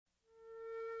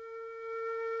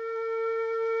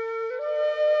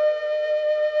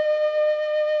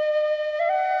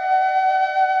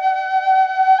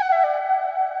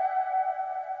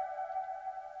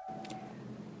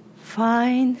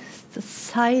find the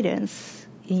silence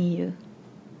in you.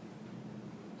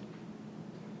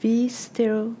 Be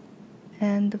still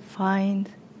and find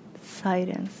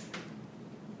silence.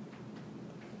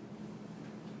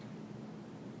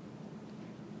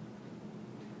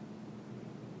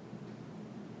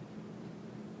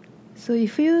 So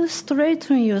if you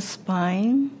straighten your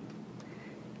spine,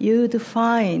 you'd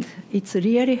find it's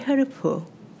really helpful.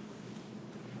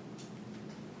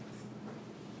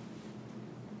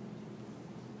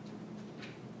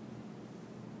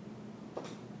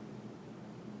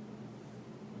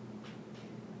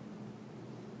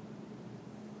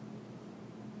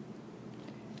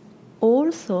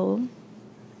 Also,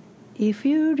 if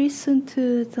you listen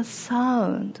to the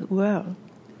sound well,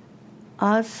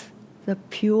 as the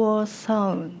pure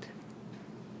sound,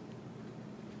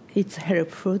 it's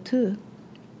helpful too.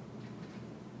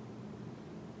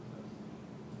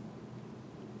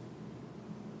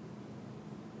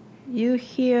 You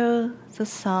hear the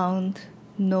sound,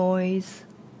 noise,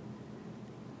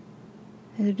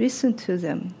 and listen to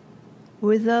them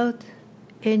without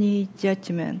any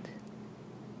judgment.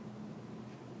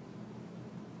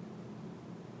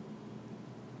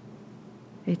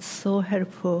 It's so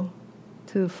helpful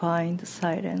to find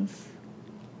silence.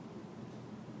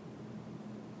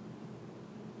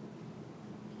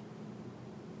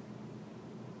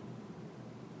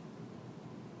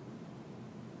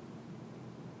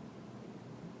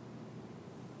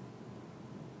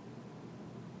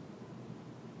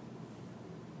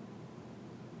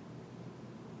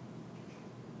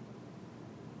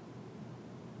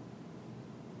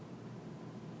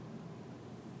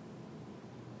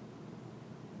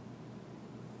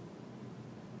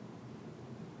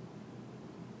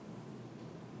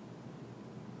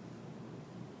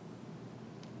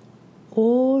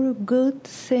 All good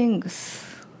things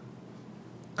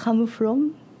come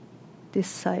from this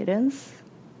silence,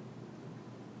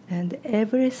 and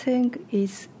everything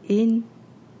is in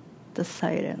the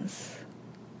silence.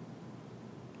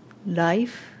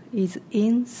 Life is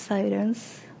in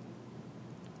silence.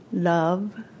 Love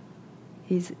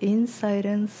is in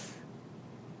silence.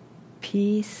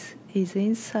 Peace is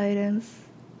in silence.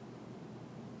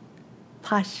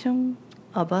 Passion,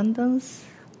 abundance,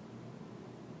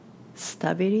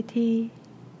 stability,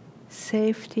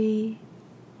 safety,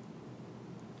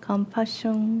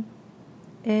 compassion,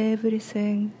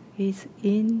 everything is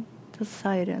in the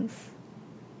silence.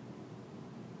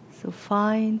 So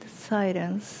find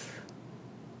silence.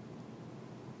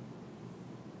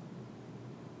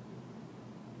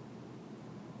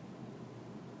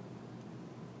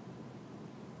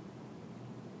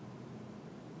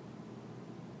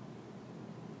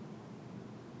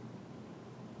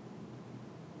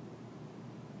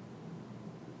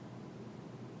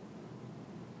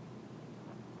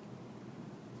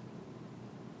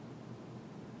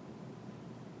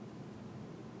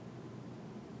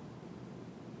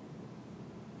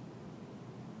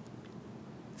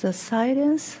 The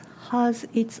silence has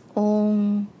its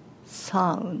own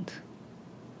sound.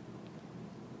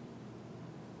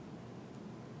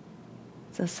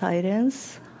 The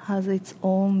silence has its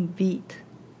own beat.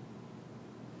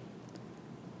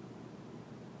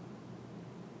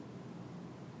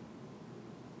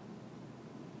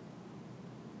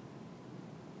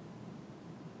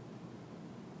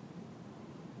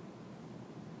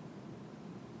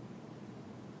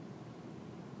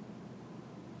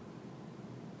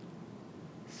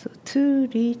 So to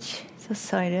reach the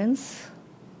silence,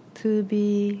 to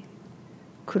be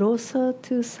closer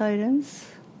to silence,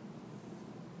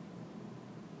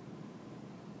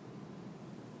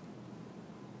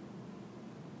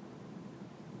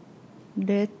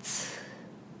 let's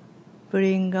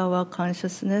bring our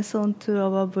consciousness onto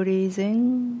our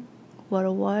breathing for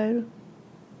a while.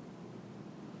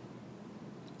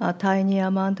 A tiny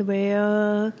amount of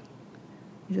air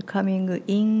is coming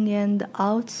in and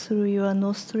out through your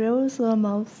nostrils or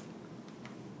mouth.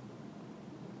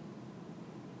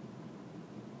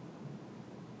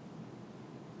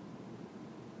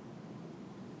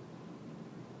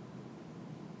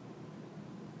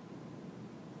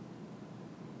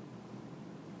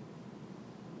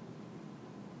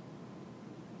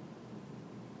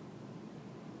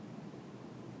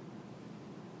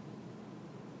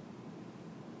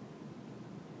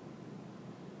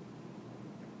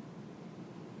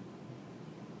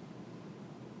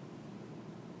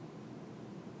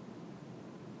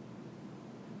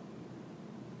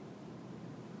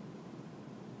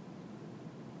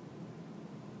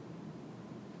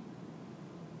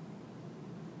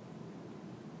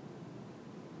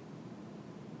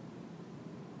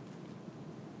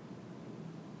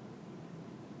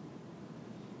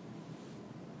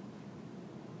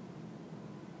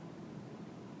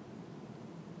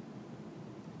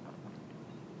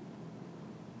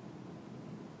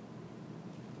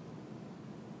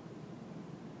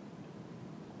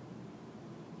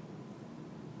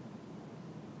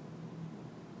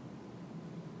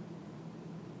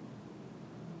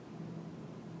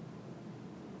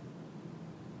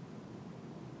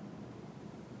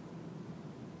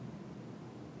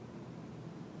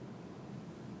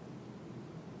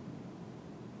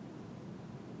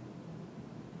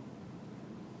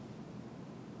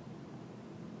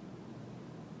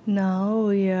 Now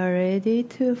we are ready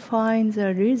to find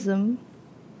the rhythm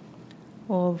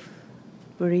of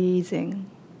breathing.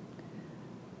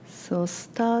 So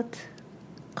start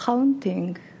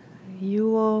counting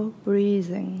your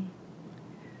breathing.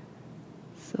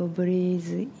 So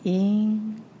breathe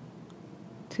in,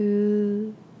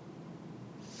 2,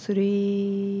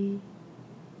 3,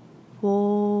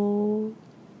 4,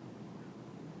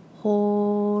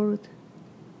 hold,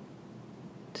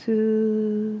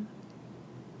 2,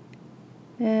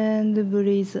 and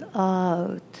breathe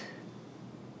out,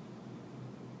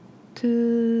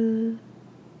 2,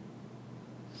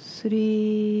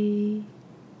 3,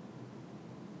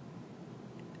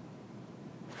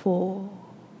 4.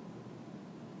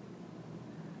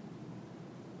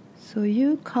 So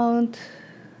you count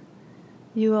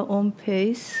your own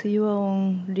pace, your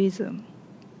own rhythm.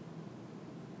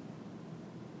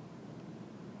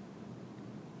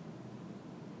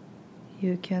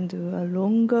 You can do a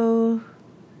longer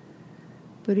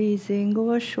breathing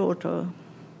or shorter,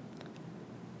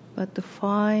 but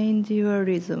find your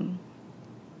rhythm.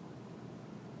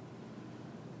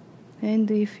 And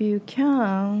if you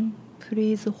can,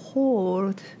 please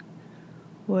hold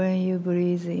when you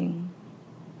breathe in.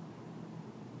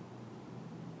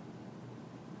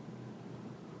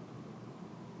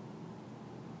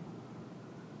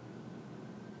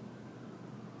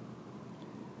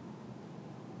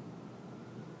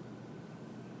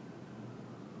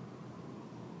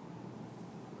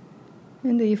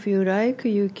 And if you like,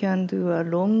 you can do a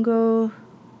longer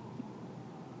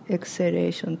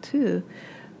exhalation too.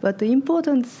 But the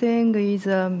important thing is,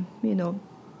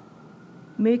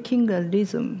 making a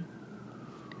rhythm.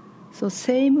 So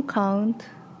same count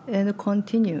and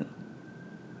continue.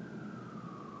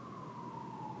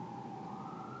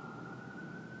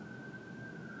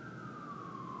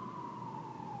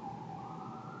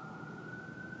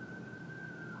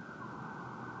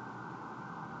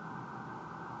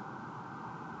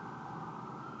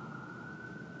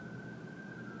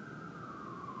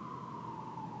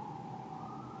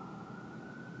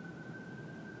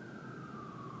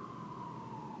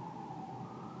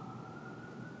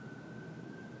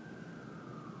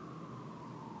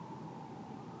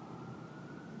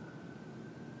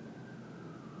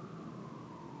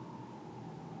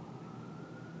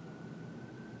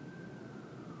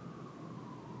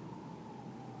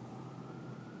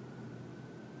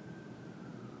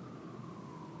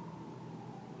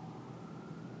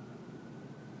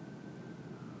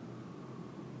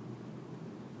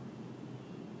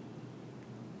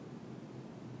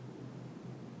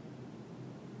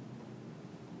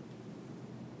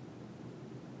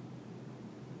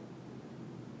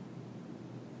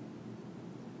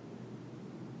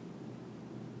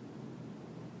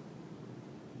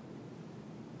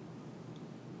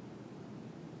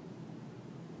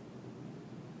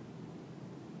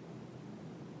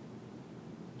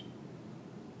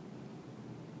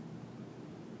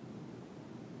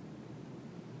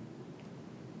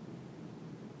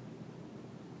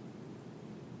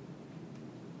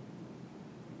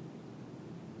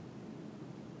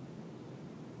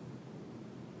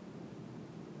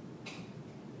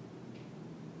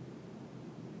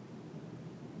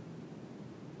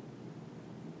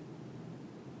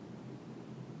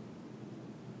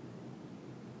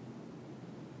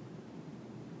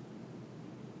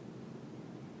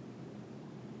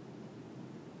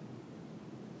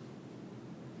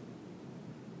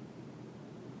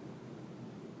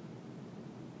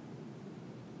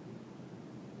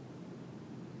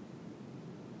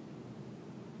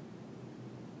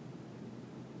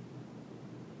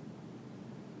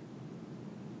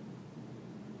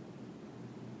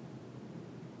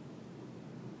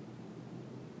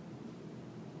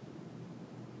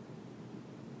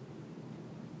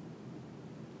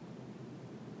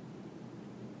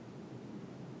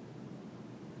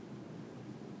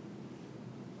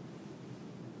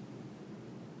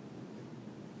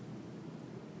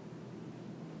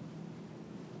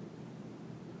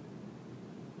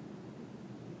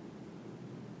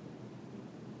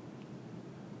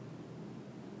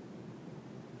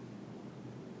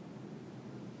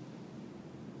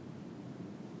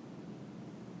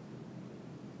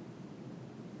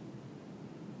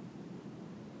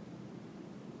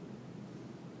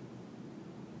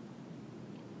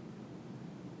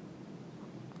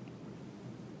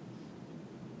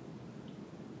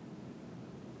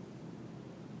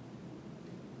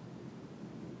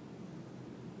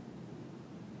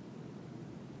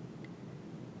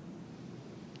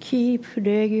 Keep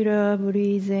regular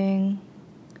breathing,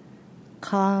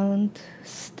 count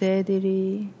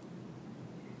steadily,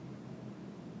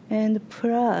 and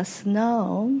plus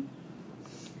now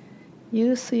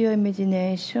Use your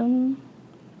imagination.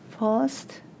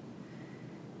 First,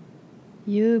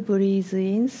 you breathe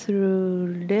in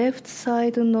through left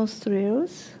side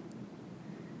nostrils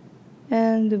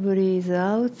and breathe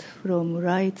out from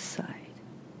right side.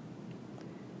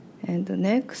 And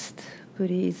next,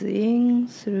 breathe in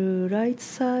through right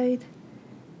side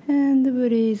and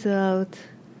breathe out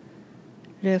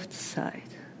left side.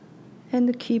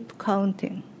 And keep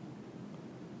counting.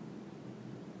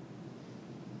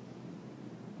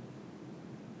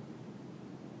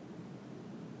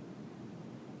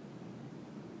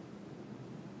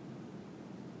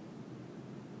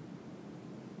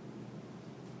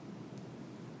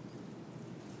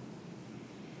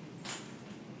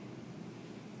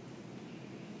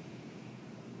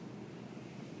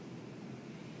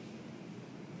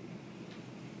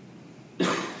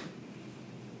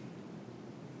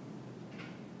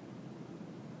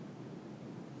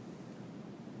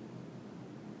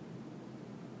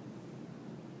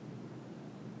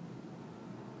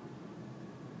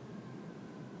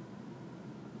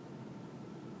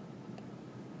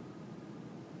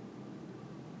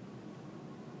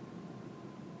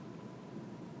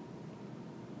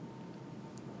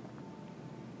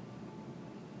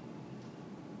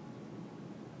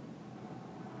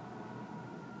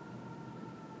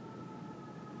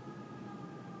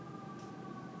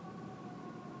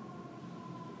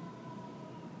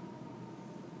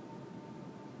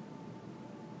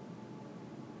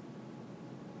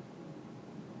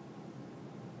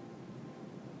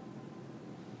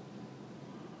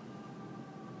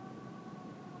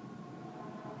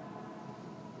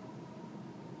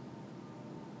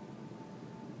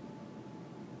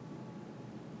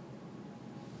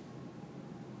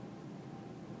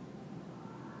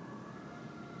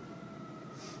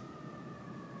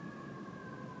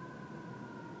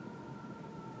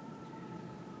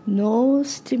 No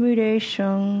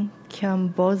stimulation can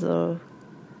bother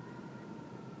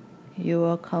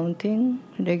your counting,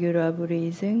 regular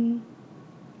breathing.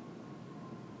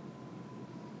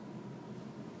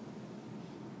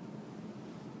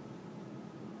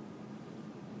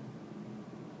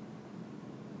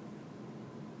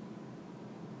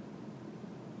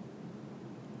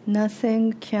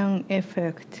 Nothing can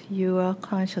affect your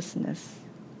consciousness.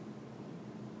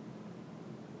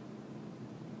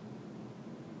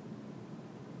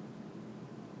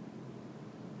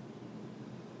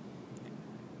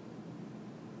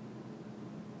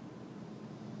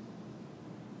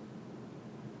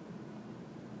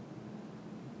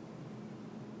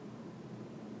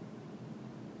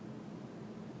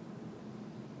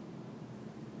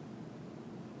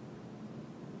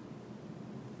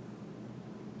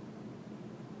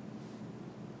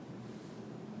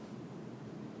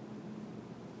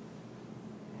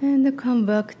 And come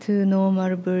back to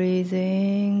normal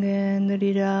breathing and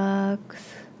relax.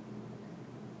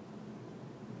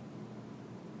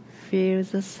 Feel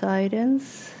the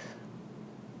silence,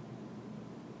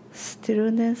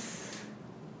 stillness,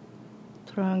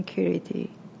 tranquility.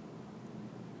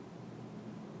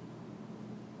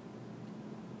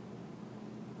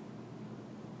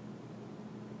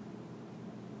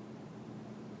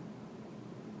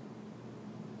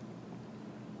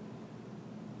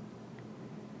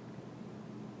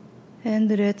 And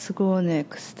let's go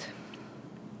next.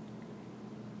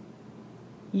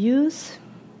 Use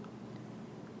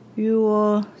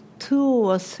your 2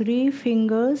 or 3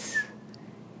 fingers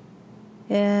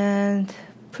and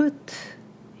put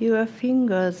your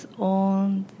fingers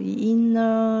on the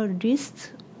inner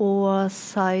wrist or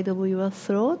side of your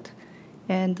throat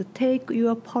and take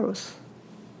your pulse.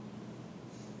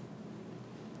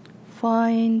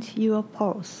 Find your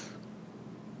pulse.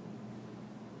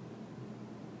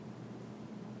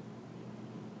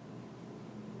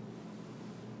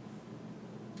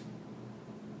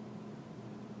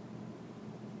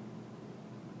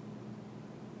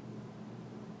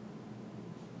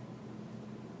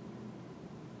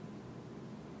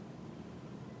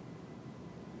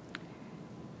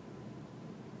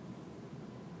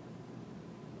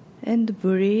 And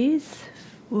breathe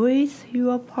with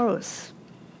your pulse,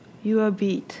 your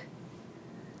beat.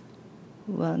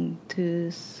 1,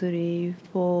 2, 3,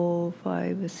 4,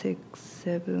 5, 6,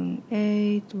 7,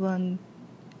 8. 1,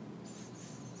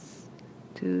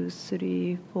 2,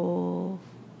 3, 4,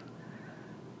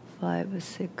 5,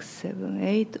 6, 7,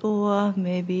 8. Or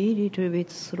maybe a little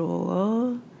bit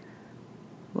slower.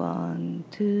 1,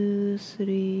 2,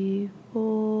 3,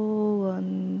 4.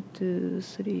 1, 2,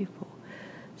 3, 4.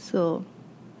 So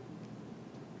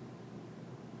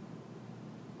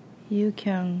you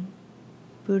can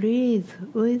breathe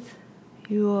with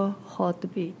your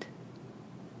heartbeat.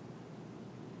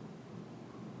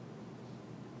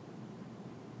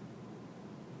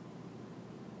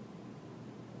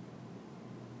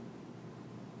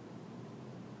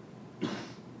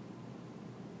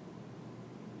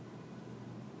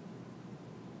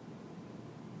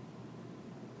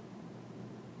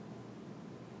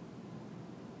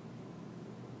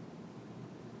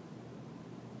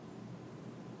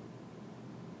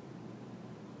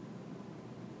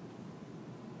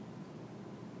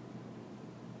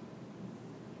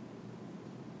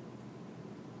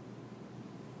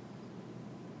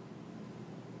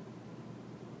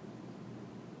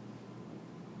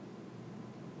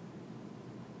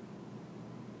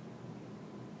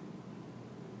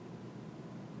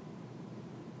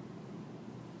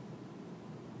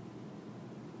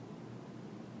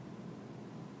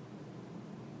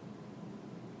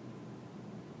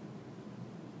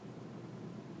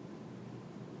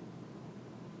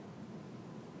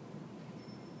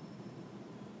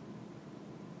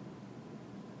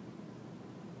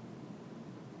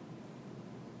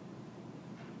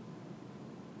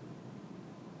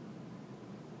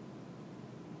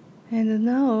 And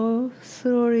now,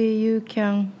 slowly you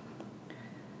can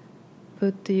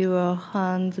put your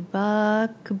hands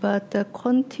back, but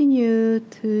continue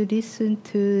to listen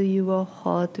to your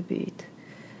heartbeat.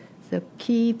 So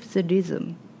keep the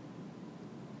rhythm.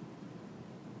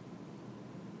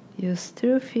 You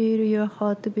still feel your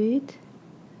heartbeat,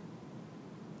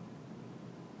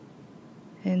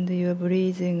 and your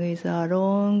breathing is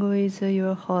along with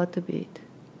your heartbeat.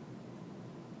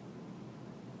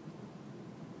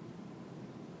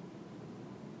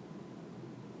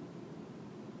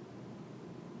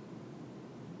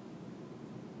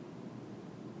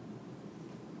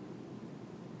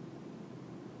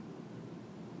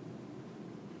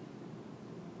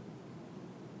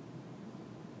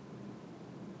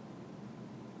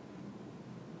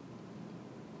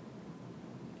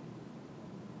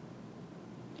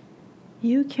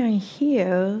 You can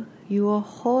hear your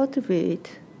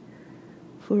heartbeat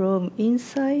from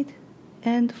inside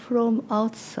and from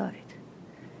outside.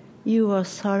 You are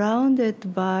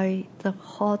surrounded by the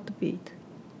heartbeat.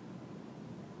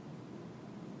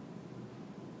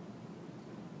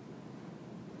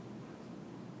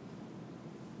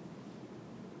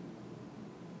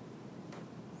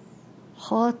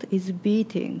 Heart is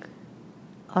beating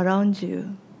around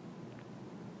you.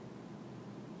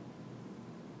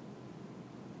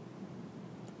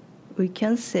 We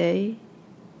can say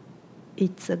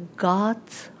it's a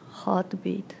God's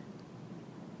heartbeat.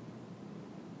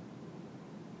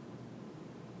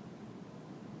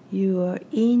 You are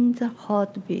in the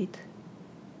heartbeat.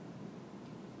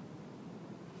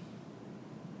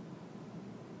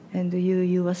 And you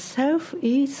yourself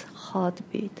is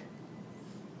heartbeat.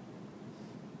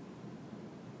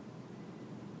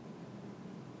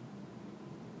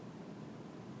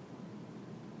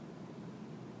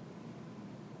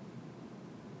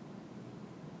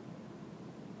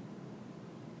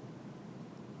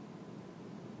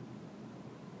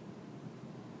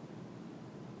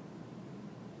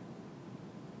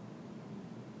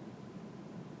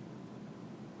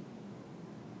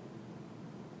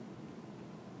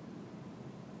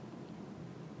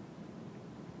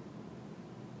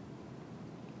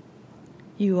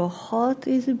 Your heart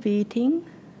is beating,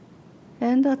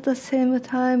 and at the same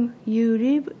time, you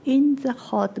live in the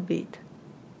heartbeat.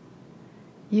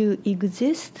 You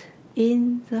exist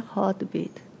in the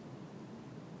heartbeat.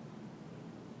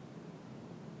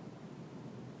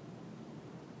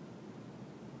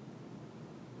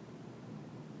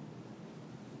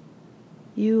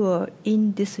 You are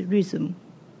in this rhythm.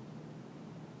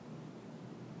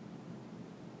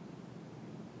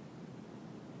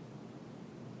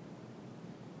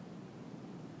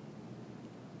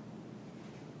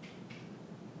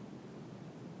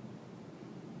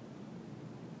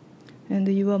 And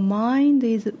your mind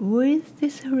is with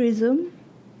this rhythm.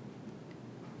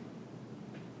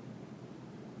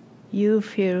 You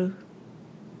feel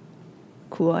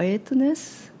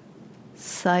quietness,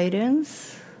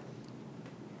 silence,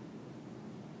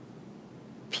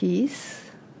 peace,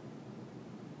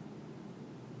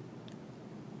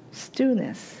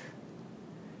 stillness.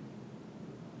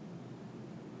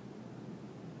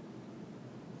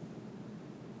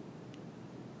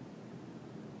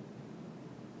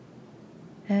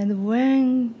 And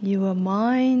when your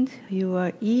mind,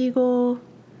 your ego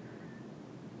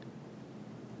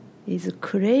is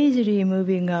crazily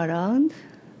moving around,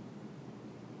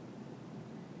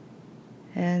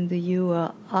 and you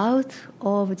are outside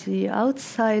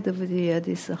of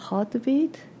this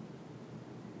heartbeat,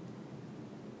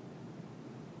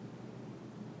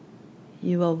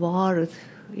 your world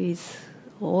is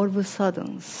all of a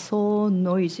sudden so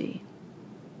noisy.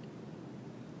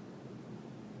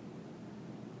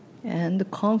 And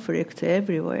conflict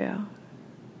everywhere.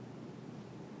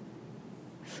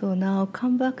 So now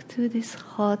come back to this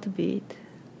heartbeat.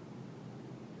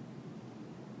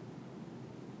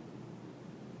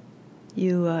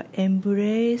 You are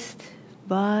embraced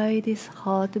by this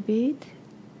heartbeat.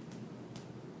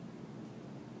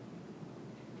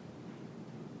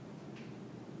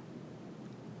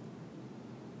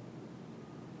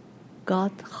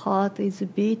 God's heart is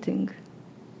beating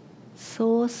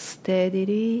so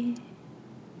steadily.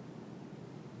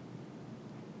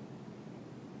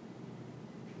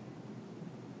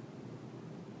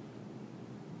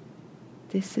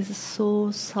 This is so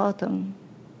certain.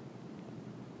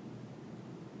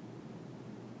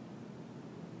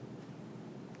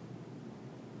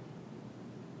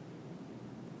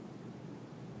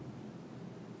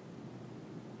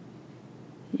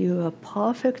 You are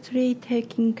perfectly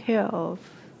taken care of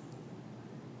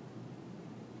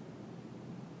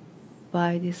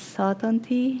by this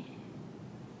certainty.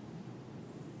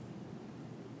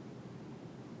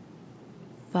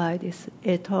 by this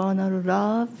eternal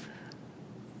love.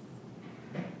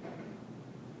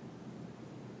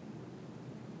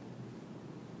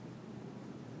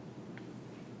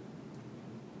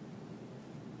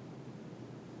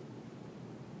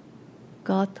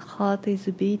 God's heart is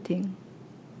beating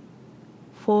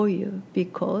for you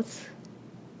because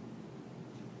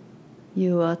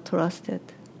you are trusted.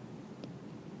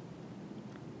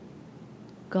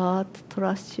 God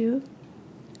trusts you.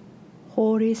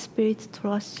 Holy Spirit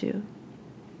trusts you.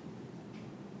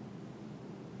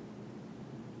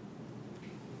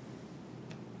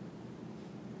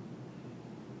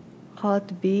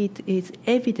 Heartbeat is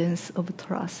evidence of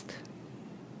trust.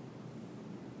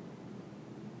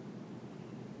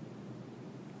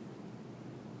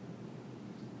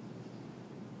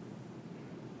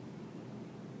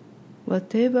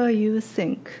 Whatever you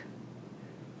think,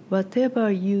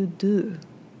 whatever you do,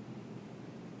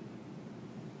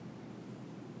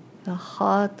 the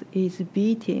heart is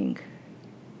beating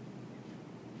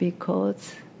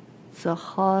because the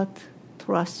heart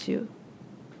trusts you.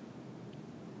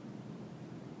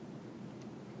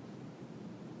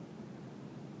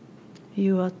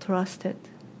 You are trusted.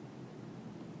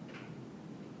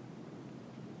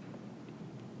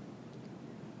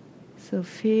 So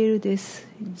feel this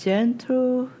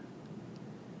gentle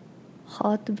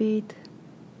heartbeat.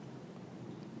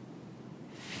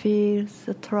 Feel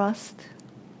the trust.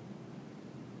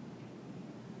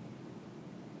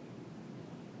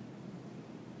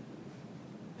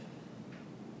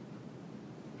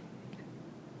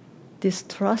 This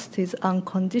trust is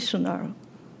unconditional.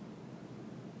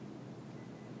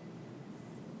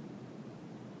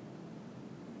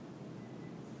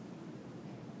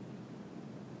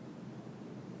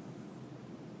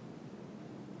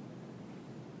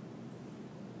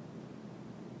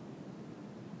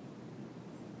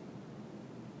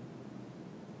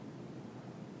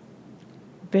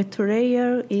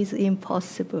 Betrayal is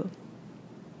impossible.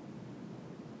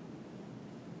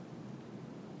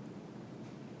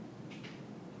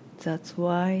 That's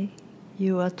why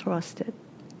you are trusted.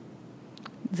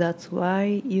 That's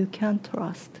why you can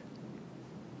trust.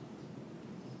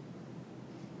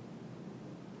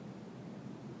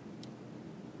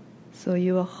 So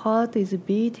your heart is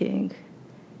beating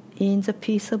in the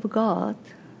peace of God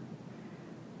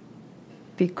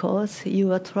because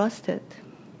you are trusted.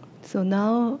 So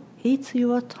now it's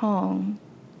your turn.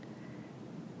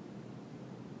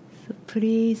 So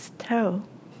please tell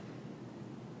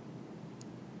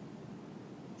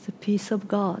the peace of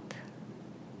God,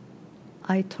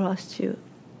 I trust you.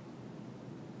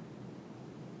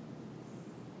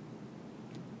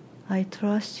 I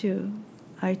trust you.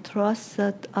 I trust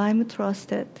that I'm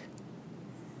trusted.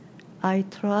 I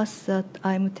trust that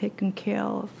I'm taken care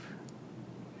of.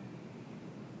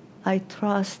 I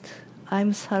trust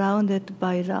I'm surrounded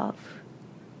by love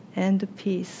and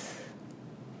peace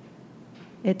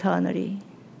eternally.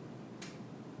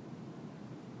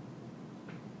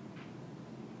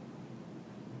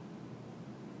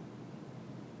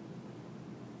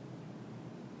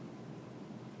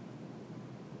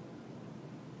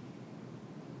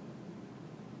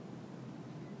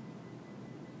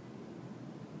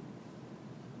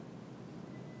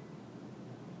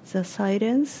 The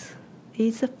silence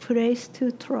is a place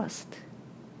to trust.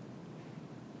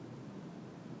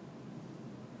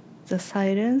 The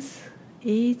silence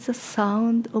is a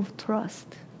sound of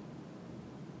trust.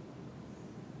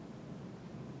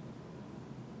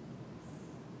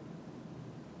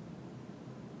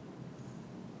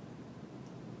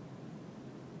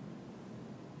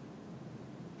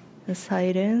 The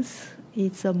silence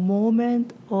is a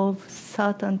moment of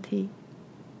certainty.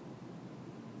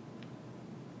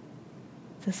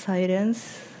 The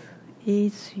silence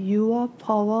is your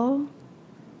power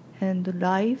and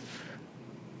life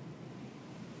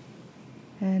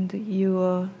and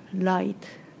your light.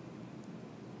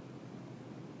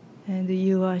 And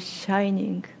you are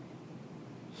shining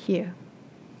here.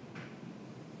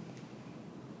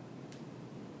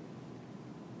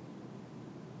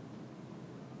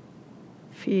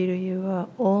 Feel your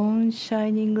own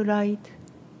shining light.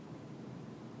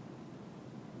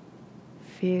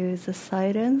 Feel the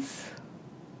silence.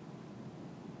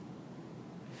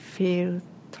 Feel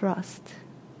trust.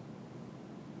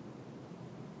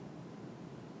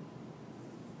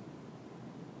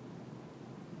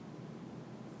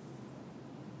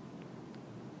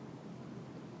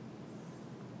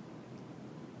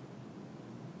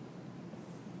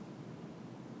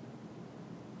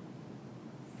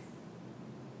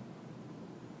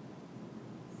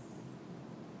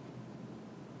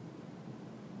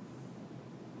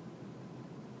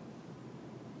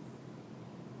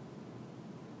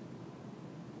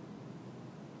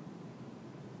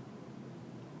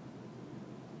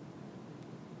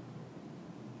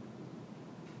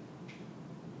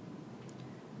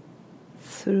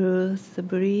 through the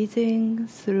breathing,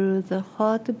 through the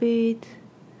heartbeat,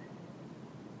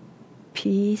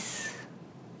 peace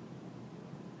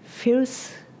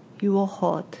fills your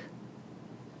heart,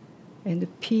 and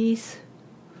peace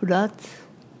floods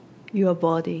your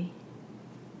body.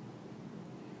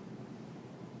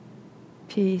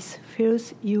 Peace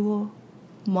fills your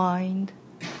mind.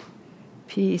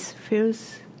 Peace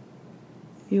fills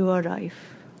your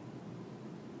life.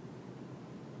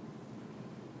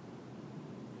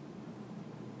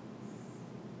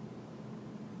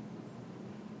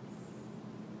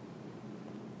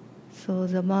 So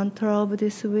the mantra of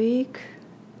this week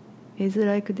is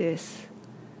like this.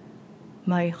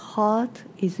 My heart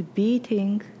is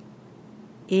beating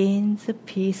in the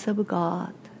peace of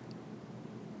God.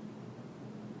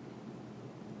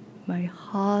 My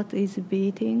heart is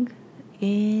beating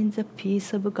in the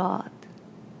peace of God.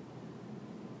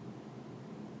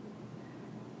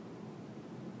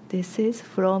 This is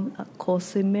from A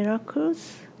Course in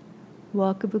Miracles,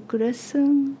 Workbook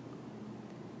Lesson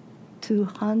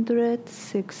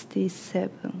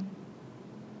 267.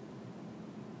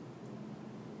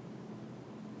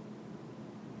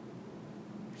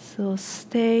 So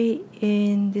stay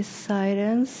in this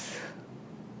silence.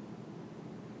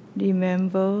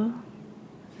 Remember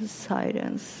the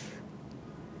silence.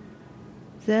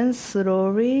 Then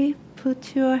slowly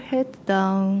put your head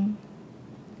down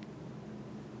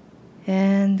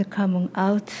and come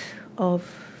out of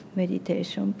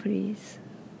meditation, please.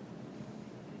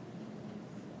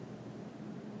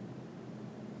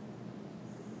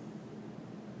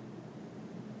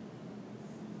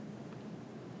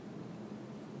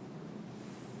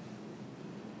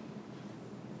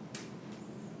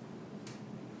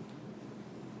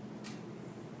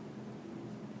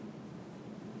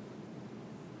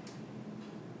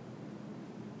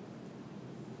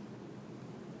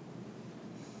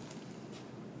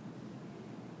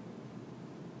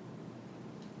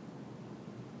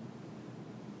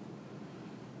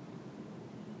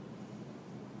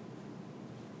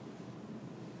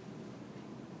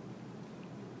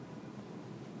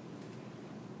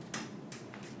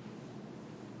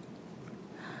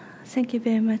 Thank you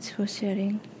very much for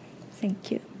sharing.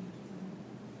 Thank you.